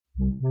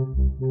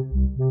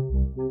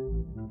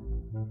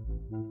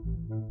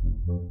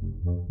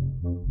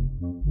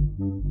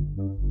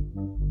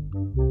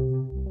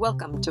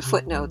Welcome to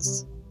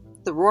Footnotes,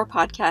 the Roar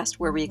podcast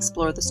where we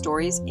explore the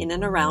stories in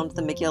and around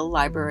the McGill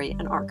Library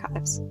and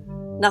Archives.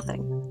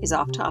 Nothing is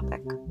off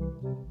topic.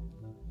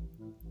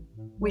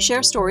 We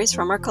share stories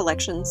from our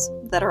collections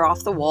that are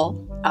off the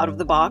wall, out of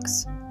the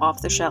box,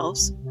 off the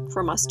shelves,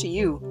 from us to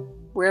you,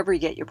 wherever you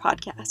get your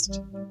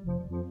podcast.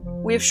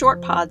 We have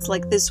short pods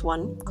like this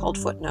one, called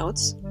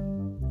Footnotes,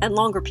 and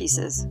longer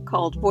pieces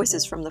called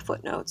Voices from the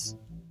Footnotes.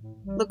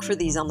 Look for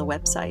these on the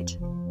website.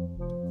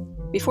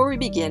 Before we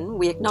begin,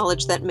 we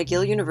acknowledge that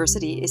McGill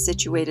University is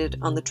situated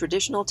on the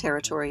traditional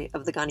territory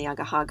of the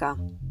Kanien'kehá:ka,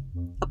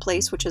 a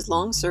place which has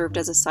long served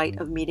as a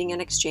site of meeting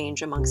and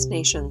exchange amongst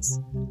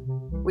nations.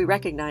 We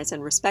recognize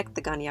and respect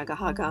the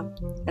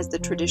Kanien'kehá:ka as the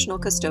traditional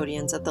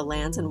custodians of the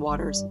lands and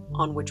waters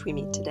on which we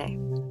meet today.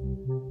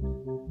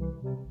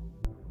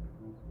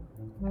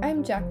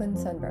 I'm Jacqueline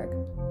Sundberg,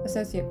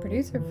 associate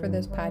producer for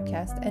this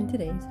podcast and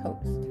today's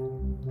host.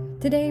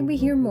 Today we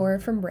hear more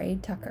from Ray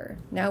Tucker,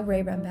 now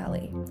Ray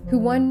Rambali, who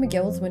won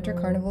McGill's Winter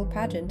Carnival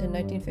pageant in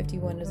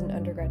 1951 as an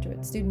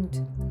undergraduate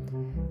student.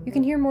 You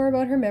can hear more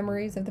about her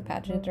memories of the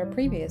pageant in our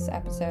previous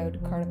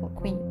episode, Carnival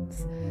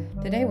Queens.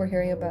 Today we're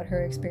hearing about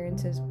her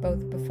experiences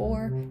both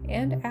before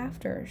and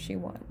after she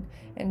won,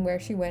 and where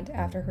she went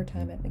after her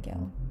time at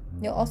McGill.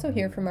 You'll also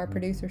hear from our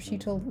producer,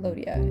 Sheetal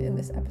Lodia, in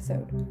this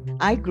episode.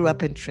 I grew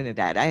up in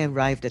Trinidad. I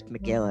arrived at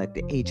McGill at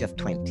the age of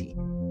 20.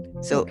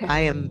 So Okay.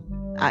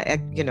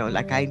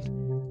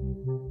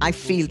 I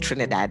feel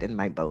Trinidad in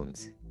my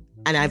bones.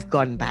 And I've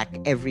gone back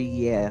every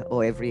year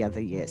or every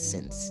other year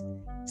since.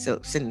 So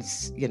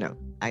since,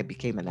 I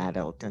became an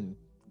adult and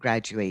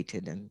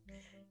graduated and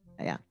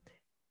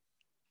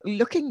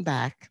Looking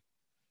back,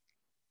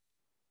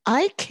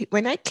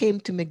 when I came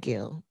to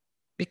McGill,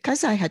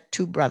 because I had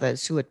two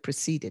brothers who had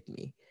preceded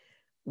me,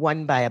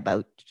 one by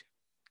about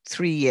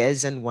 3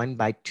 years and one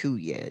by 2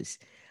 years,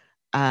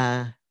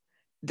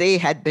 they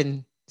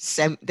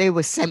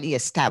were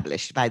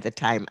semi-established by the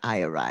time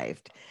I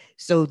arrived.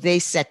 So they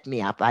set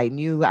me up. I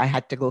knew I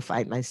had to go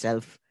find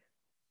myself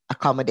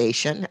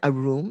accommodation, a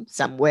room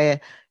somewhere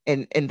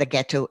in the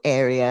ghetto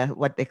area,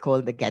 what they call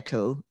the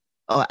ghetto.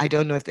 Or I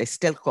don't know if they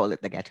still call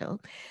it the ghetto.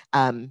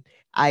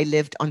 I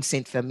lived on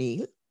Saint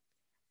Famille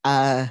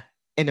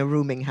in a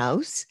rooming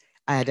house.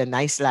 I had a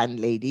nice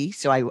landlady,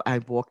 so I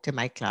walked to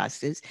my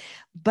classes.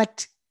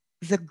 But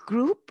the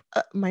group,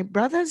 my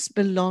brothers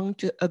belonged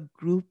to a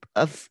group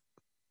of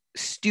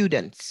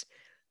students,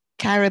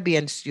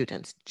 Caribbean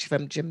students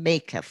from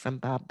Jamaica, from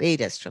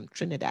Barbados, from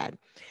Trinidad.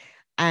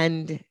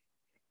 And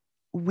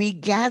we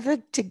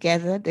gathered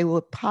together. There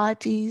were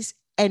parties,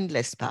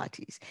 endless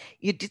parties.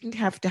 You didn't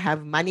have to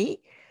have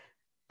money,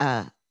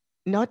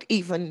 not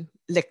even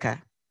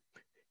liquor,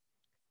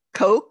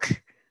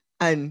 Coke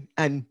and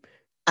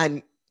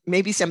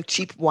maybe some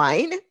cheap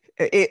wine,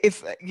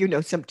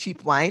 some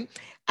cheap wine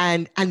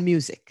and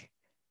music.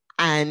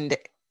 And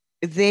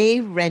they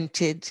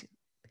rented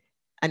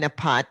an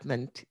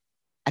apartment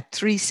at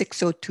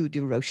 3602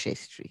 de Rocher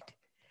Street,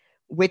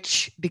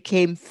 which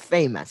became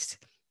famous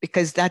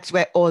because that's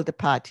where all the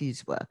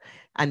parties were.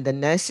 And the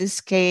nurses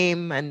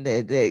came and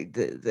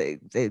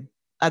the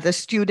other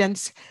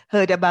students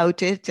heard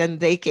about it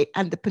and they came,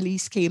 and the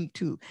police came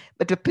too.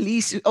 But the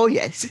police, oh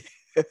yes,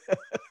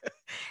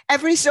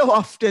 every so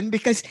often,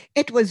 because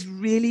it was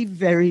really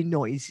very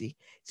noisy.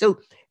 So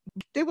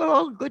they were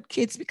all good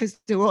kids because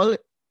they were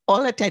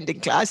all attending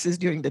classes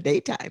during the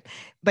daytime,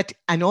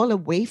 and all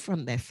away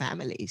from their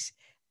families.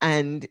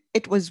 And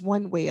it was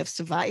one way of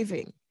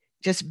surviving,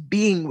 just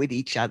being with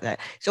each other.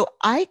 So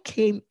I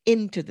came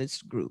into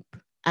this group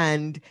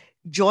and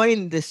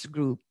joined this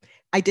group.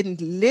 I didn't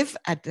live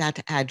at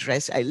that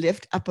address. I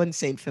lived up on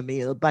Saint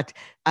Famille, but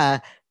I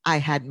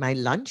had my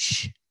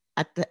lunch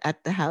at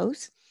the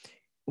house.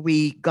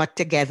 We got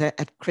together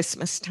at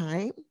Christmas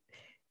time.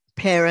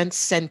 Parents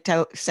sent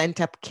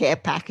up care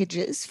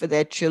packages for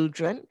their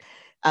children.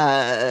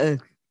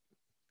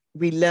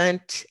 We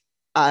learned,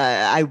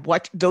 I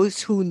watched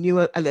those who knew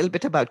a little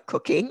bit about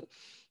cooking.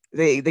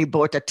 They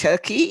bought a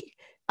turkey.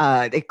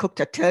 They cooked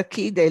a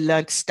turkey. They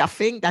learned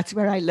stuffing. That's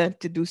where I learned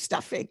to do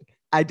stuffing.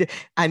 And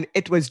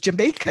it was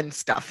Jamaican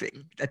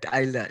stuffing that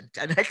I learned.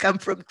 And I come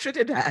from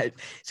Trinidad.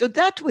 So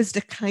that was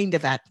the kind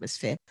of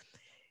atmosphere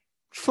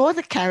for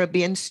the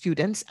Caribbean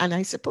students, and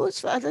I suppose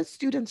for other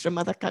students from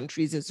other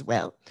countries as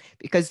well,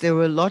 because there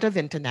were a lot of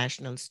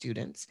international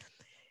students.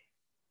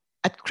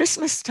 At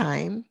Christmas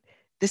time,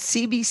 the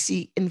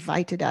CBC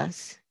invited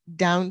us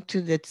down to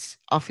its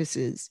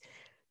offices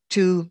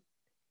to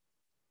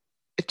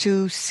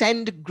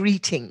send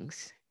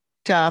greetings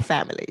to our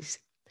families.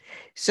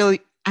 So,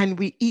 and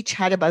we each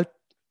had about,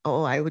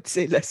 I would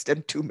say less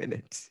than 2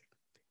 minutes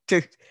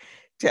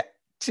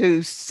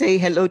to say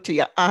hello to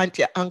your aunt,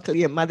 your uncle,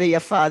 your mother, your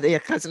father, your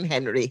cousin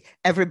Henry,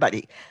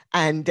 everybody.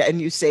 And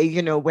you say,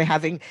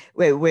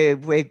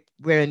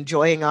 we're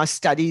enjoying our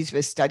studies.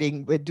 We're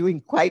studying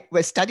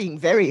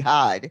very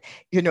hard.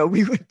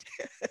 We would,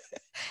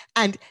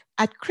 and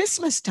at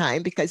Christmas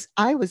time, because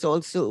I was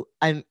also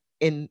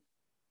in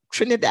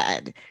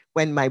Trinidad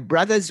when my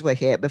brothers were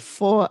here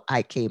before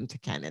I came to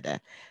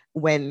Canada,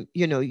 when,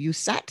 you know, you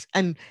sat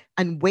and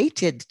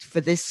waited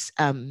for this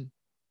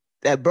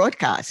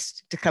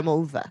broadcast to come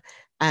over,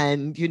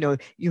 and, you know,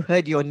 you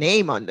heard your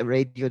name on the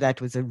radio.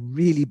 That was a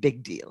really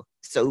big deal.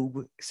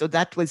 So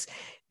that was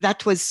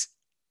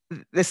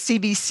the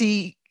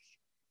CBC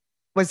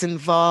was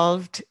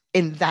involved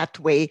in that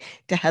way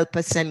to help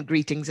us send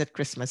greetings at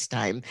Christmas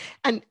time.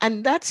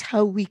 And that's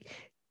how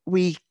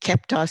we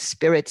kept our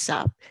spirits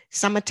up.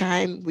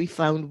 Summertime, we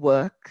found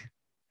work.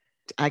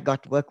 I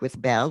got work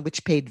with Bell,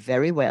 which paid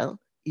very well,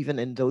 even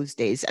in those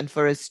days. And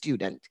for a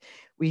student,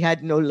 we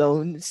had no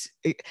loans.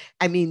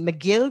 I mean,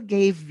 McGill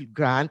gave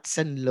grants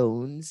and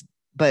loans,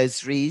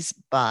 bursaries,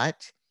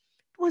 but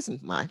it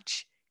wasn't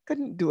much.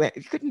 Couldn't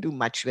do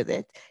much with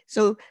it.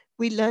 So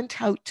we learned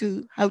how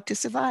to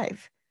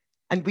survive.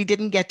 And we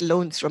didn't get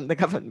loans from the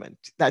government,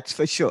 that's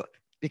for sure,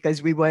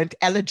 because we weren't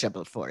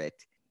eligible for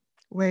it.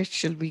 Where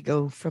shall we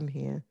go from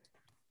here?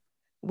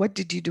 What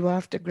did you do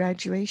after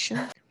graduation?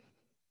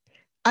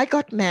 I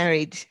got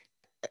married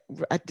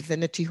at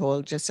Divinity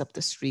Hall just up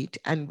the street,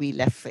 and we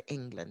left for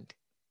England.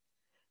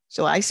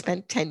 So I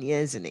spent 10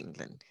 years in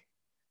England.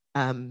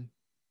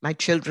 My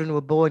children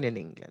were born in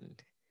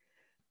England.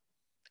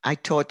 I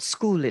taught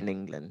school in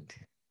England,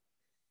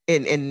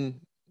 in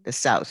the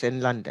South,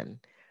 in London.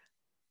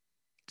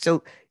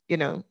 So, you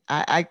know,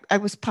 I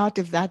was part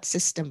of that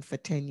system for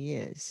 10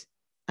 years.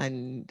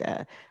 And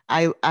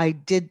I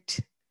did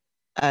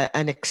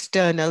an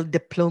external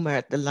diploma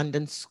at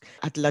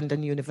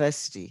London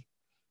University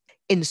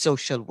in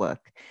social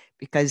work,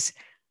 because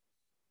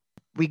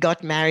we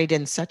got married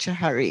in such a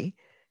hurry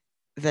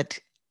that,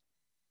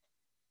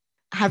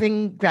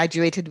 having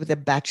graduated with a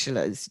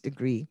bachelor's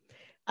degree,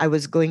 I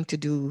was going to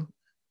do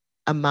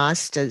a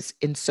master's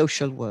in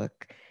social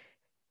work.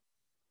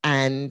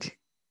 And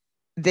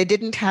they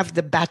didn't have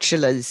the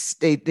bachelor's.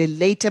 They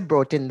later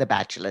brought in the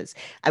bachelor's.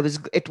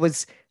 It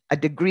was a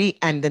degree,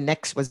 and the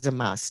next was a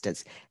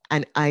master's.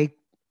 And I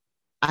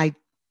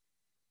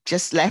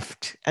just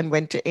left and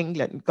went to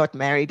England, got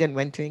married and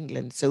went to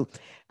England. So,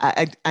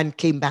 and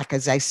came back,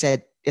 as I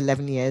said,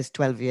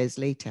 12 years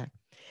later.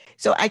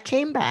 So I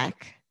came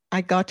back,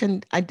 I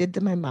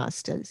did my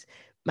master's.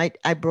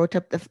 I brought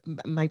up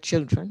my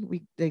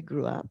children, they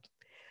grew up,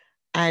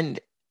 and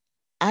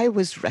I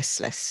was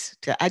restless.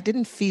 I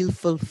didn't feel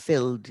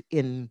fulfilled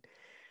in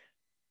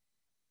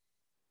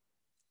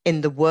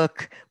the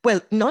work.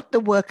 Well, not the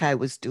work I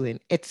was doing.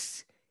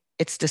 It's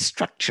the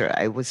structure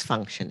I was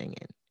functioning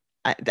in.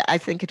 I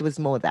think it was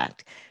more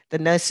that. The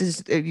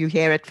nurses, you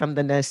hear it from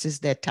the nurses,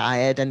 they're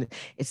tired, and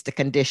it's the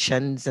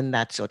conditions and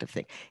that sort of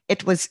thing.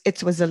 It was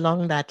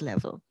along that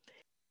level.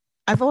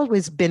 I've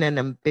always been an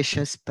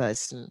ambitious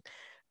person,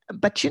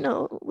 but, you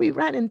know, we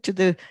ran into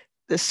the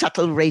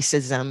subtle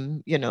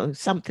racism, you know,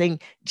 something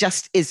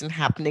just isn't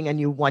happening and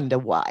you wonder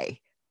why.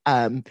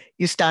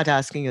 You start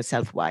asking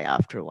yourself why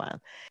after a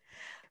while.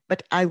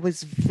 But I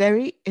was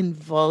very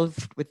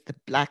involved with the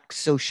Black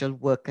social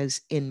workers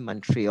in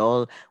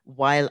Montreal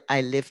while I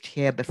lived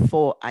here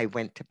before I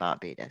went to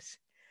Barbados.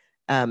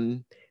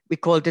 We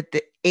called it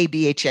the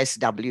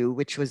ABHSW,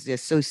 which was the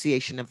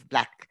Association of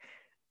Black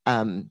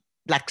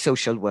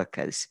Social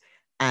Workers.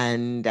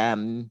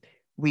 And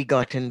we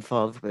got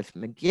involved with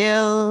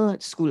McGill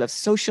School of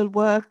Social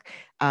Work.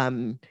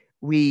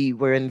 We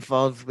were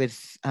involved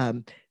with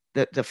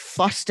the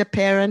foster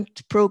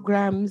parent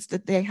programs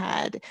that they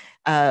had.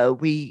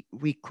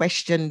 We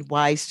questioned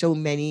why so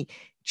many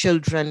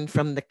children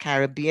from the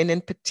Caribbean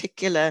in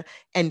particular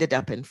ended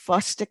up in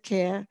foster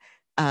care.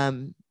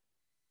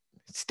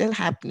 Still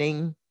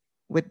happening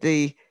with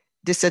the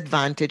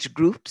disadvantaged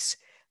groups,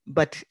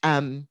 but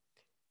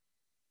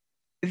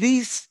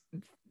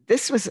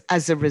this was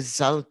as a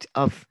result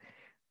of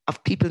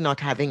people not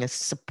having a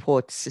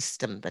support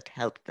system that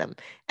helped them.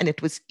 And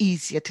it was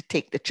easier to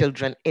take the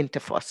children into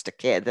foster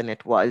care than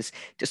it was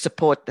to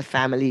support the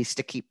families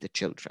to keep the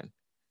children.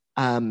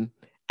 And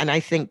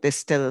I think this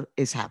still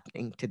is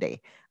happening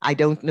today. I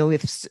don't know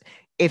if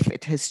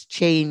it has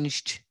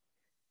changed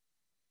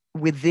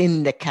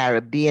within the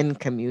Caribbean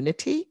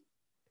community.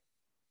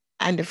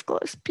 And of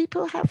course,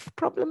 people have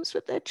problems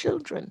with their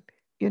children,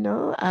 you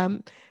know,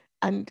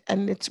 and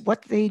it's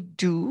what they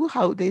do,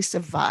 how they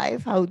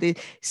survive, how they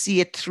see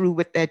it through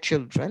with their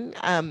children.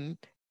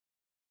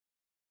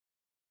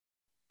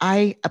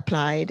 I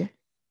applied.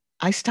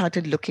 I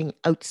started looking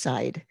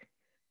outside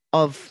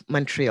of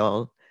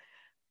Montreal,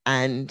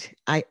 and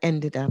I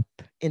ended up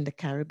in the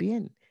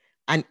Caribbean.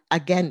 And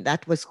again,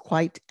 that was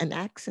quite an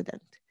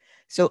accident.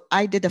 So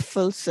I did a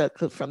full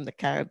circle from the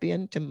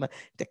Caribbean to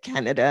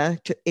Canada,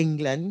 to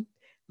England,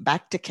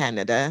 back to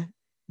Canada,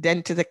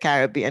 then to the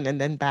Caribbean, and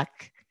then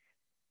back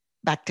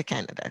to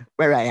Canada,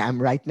 where I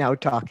am right now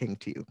talking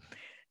to you.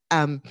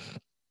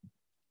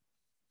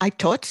 I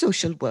taught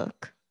social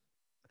work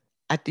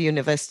at the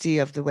University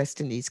of the West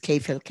Indies,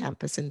 Cave Hill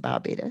campus in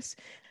Barbados.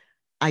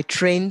 I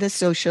trained the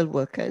social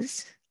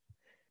workers.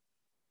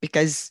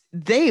 because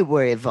they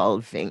were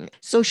evolving.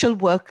 Social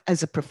work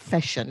as a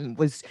profession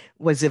was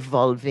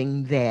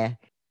evolving there.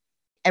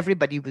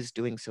 Everybody was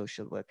doing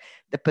social work.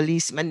 The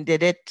policeman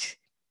did it.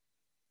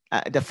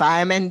 The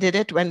firemen did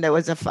it when there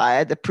was a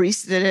fire. The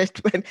priest did it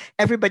when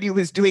everybody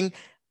was doing,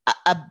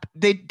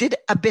 they did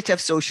a bit of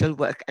social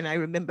work. And I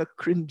remember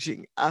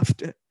cringing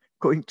after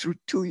going through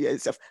 2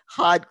 years of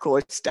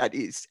hardcore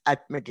studies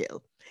at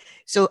McGill.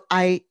 So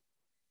I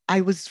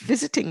was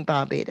visiting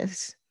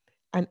Barbados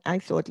and I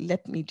thought,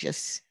 let me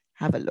just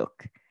have a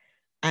look.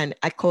 And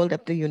I called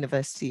up the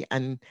university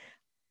and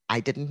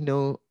I didn't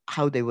know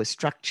how they were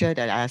structured.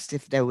 I asked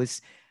if there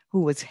was,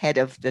 who was head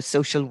of the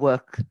social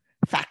work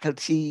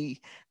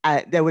faculty.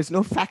 There was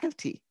no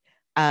faculty.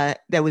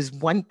 There was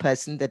one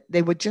person that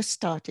they were just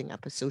starting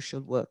up a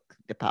social work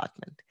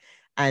department.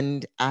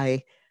 And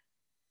I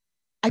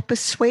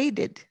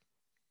persuaded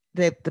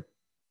the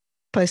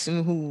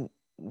person who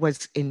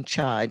was in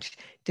charge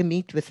to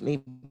meet with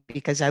me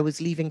because I was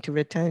leaving to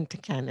return to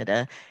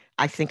Canada,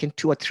 I think in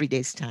 2 or 3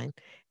 days' time.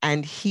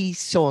 And he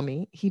saw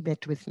me, he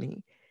met with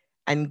me,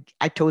 and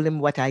I told him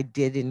what I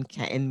did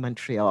in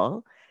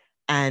Montreal.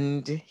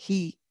 And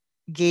he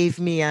gave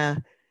me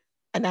an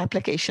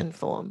application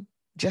form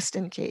just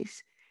in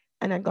case.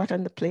 And I got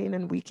on the plane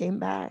and we came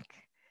back.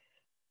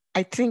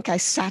 I think I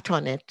sat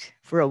on it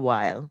for a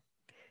while.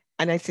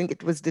 And I think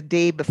it was the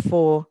day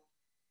before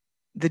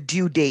the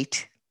due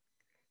date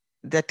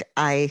that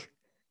I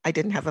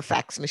didn't have a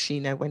fax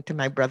machine. I went to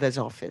my brother's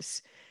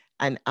office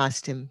and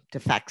asked him to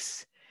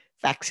fax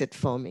it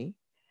for me.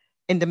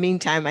 In the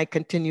meantime, I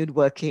continued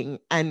working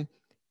and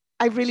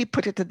I really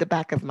put it at the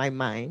back of my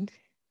mind.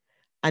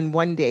 And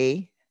one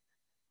day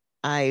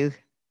I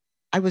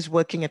was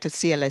working at a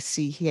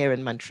CLSC here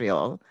in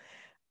Montreal,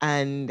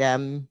 and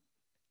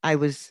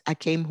I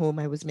came home,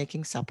 I was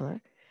making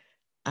supper,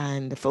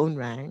 and the phone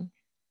rang,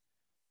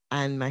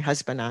 and my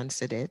husband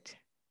answered it.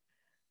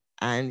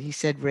 And he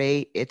said,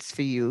 Ray, it's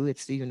for you,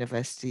 it's the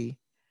university.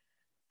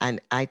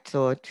 And I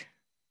thought,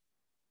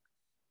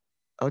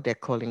 oh, they're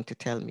calling to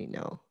tell me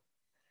no.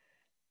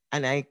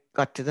 And I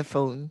got to the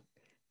phone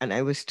and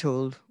I was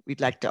told, we'd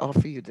like to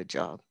offer you the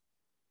job.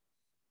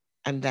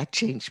 And that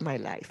changed my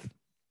life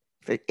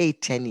for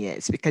 8-10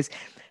 years because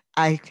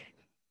I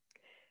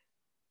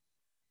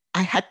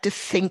had to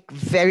think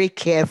very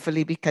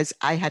carefully because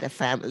I had a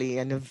family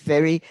and a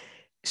very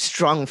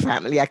strong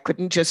family. I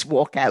couldn't just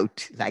walk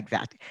out like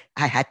that.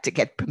 I had to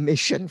get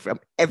permission from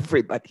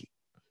everybody.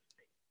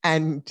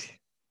 And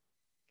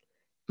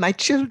my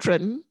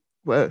children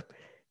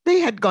they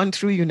had gone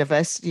through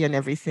university and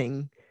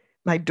everything.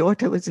 My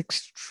daughter was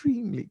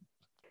extremely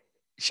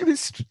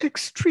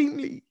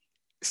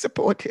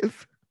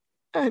supportive.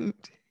 And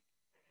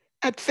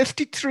at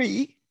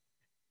 53,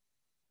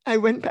 I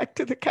went back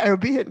to the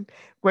Caribbean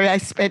where I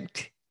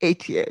spent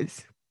 8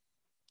 years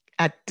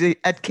at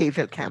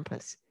Cavell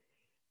campus.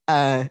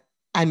 And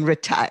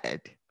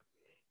retired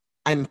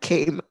and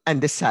came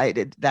and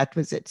decided that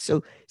was it.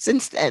 So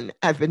since then,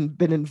 I've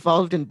been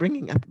involved in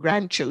bringing up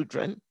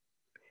grandchildren.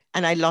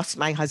 And I lost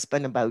my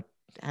husband I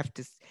have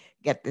to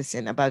get this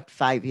in, about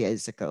 5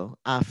 years ago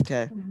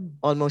after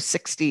almost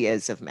 60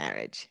 years of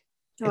marriage.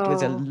 It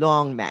was a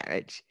long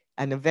marriage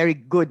and a very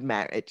good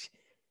marriage.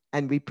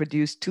 And we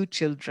produced 2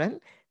 children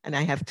and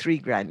I have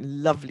 3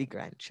 lovely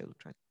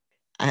grandchildren.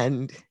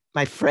 And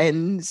my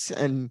friends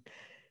and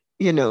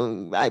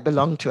I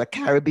belong to a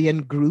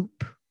Caribbean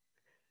group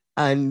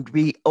and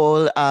we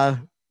all are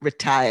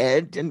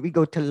retired and we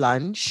go to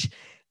lunch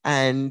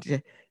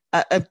and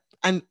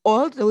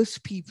all those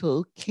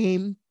people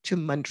came to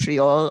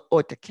Montreal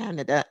or to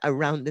Canada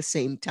around the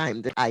same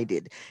time that I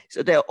did.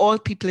 So they're all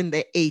people in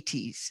their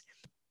 80s.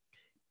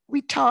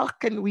 We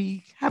talk and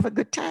we have a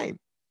good time,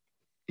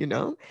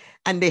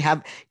 and they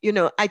have,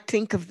 I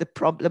think of the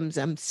problems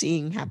I'm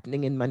seeing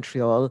happening in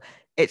Montreal.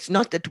 It's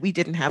not that we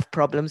didn't have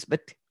problems,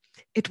 but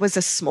it was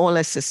a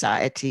smaller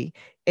society.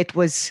 It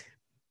was,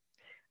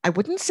 I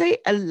wouldn't say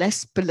a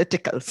less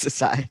political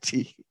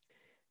society,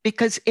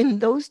 because in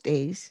those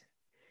days,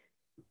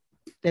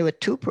 there were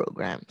 2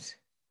 programs.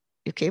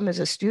 You came as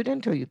a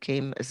student or you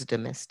came as a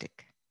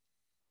domestic.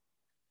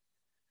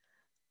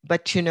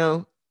 But,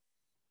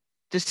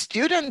 the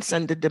students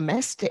and the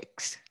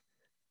domestics,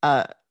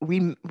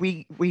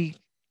 we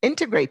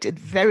integrated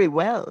very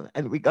well.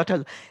 And we got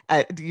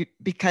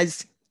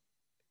because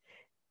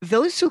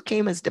those who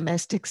came as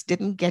domestics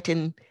didn't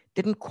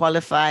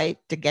qualify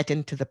to get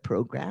into the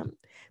program,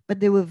 but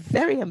they were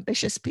very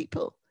ambitious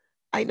people.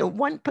 I know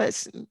one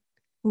person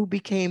who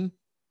became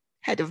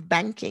head of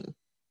banking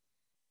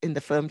in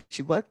the firm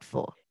she worked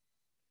for.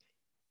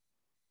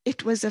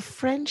 It was a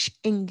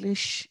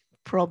French-English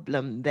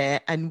problem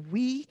there, and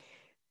we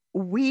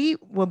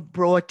were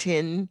brought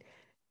in.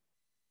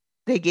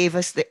 They gave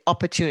us the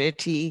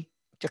opportunity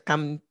to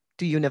come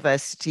to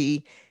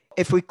university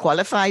if we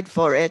qualified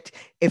for it,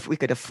 if we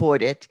could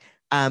afford it.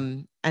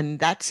 And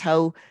that's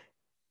how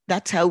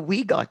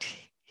we got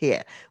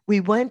here.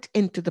 We went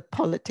into the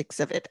politics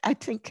of it. I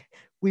think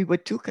we were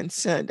too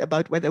concerned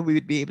about whether we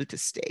would be able to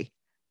stay.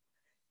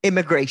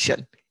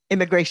 Immigration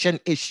immigration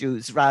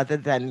issues rather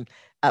than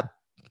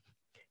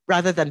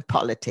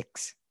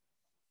politics.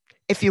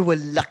 If you were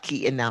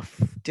lucky enough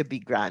to be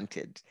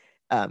granted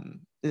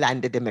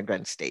landed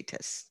immigrant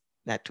status,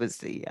 that was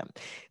the.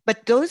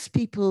 But those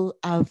people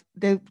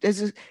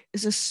there's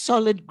a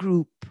solid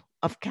group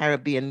of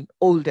Caribbean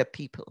older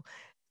people.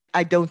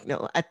 I don't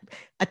know.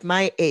 At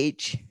my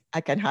age,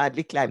 I can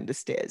hardly climb the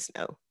stairs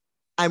now.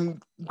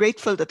 I'm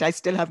grateful that I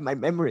still have my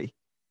memory,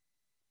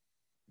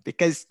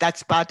 because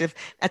that's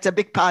a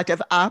big part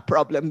of our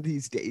problem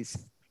these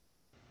days.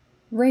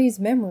 Ray's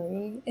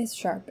memory is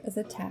sharp as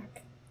a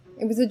tack.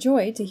 It was a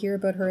joy to hear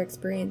about her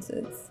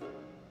experiences.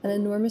 An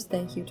enormous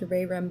thank you to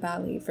Ray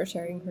Rambali for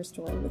sharing her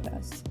story with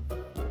us.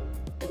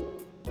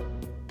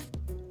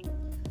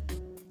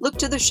 Look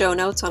to the show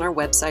notes on our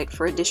website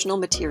for additional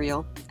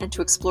material and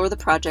to explore the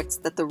projects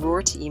that the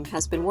Roar team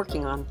has been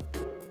working on.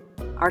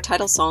 Our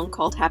title song,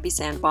 called Happy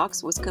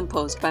Sandbox, was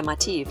composed by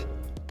Mativ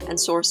and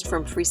sourced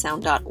from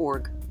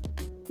freesound.org.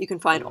 You can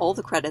find all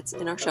the credits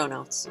in our show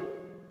notes.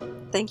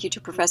 Thank you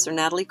to Professor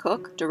Natalie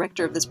Cook,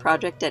 director of this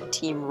project at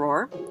Team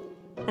Roar,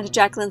 and to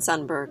Jacqueline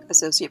Sundberg,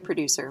 associate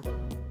producer.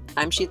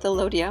 I'm Sheetha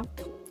Lodia.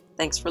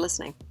 Thanks for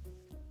listening.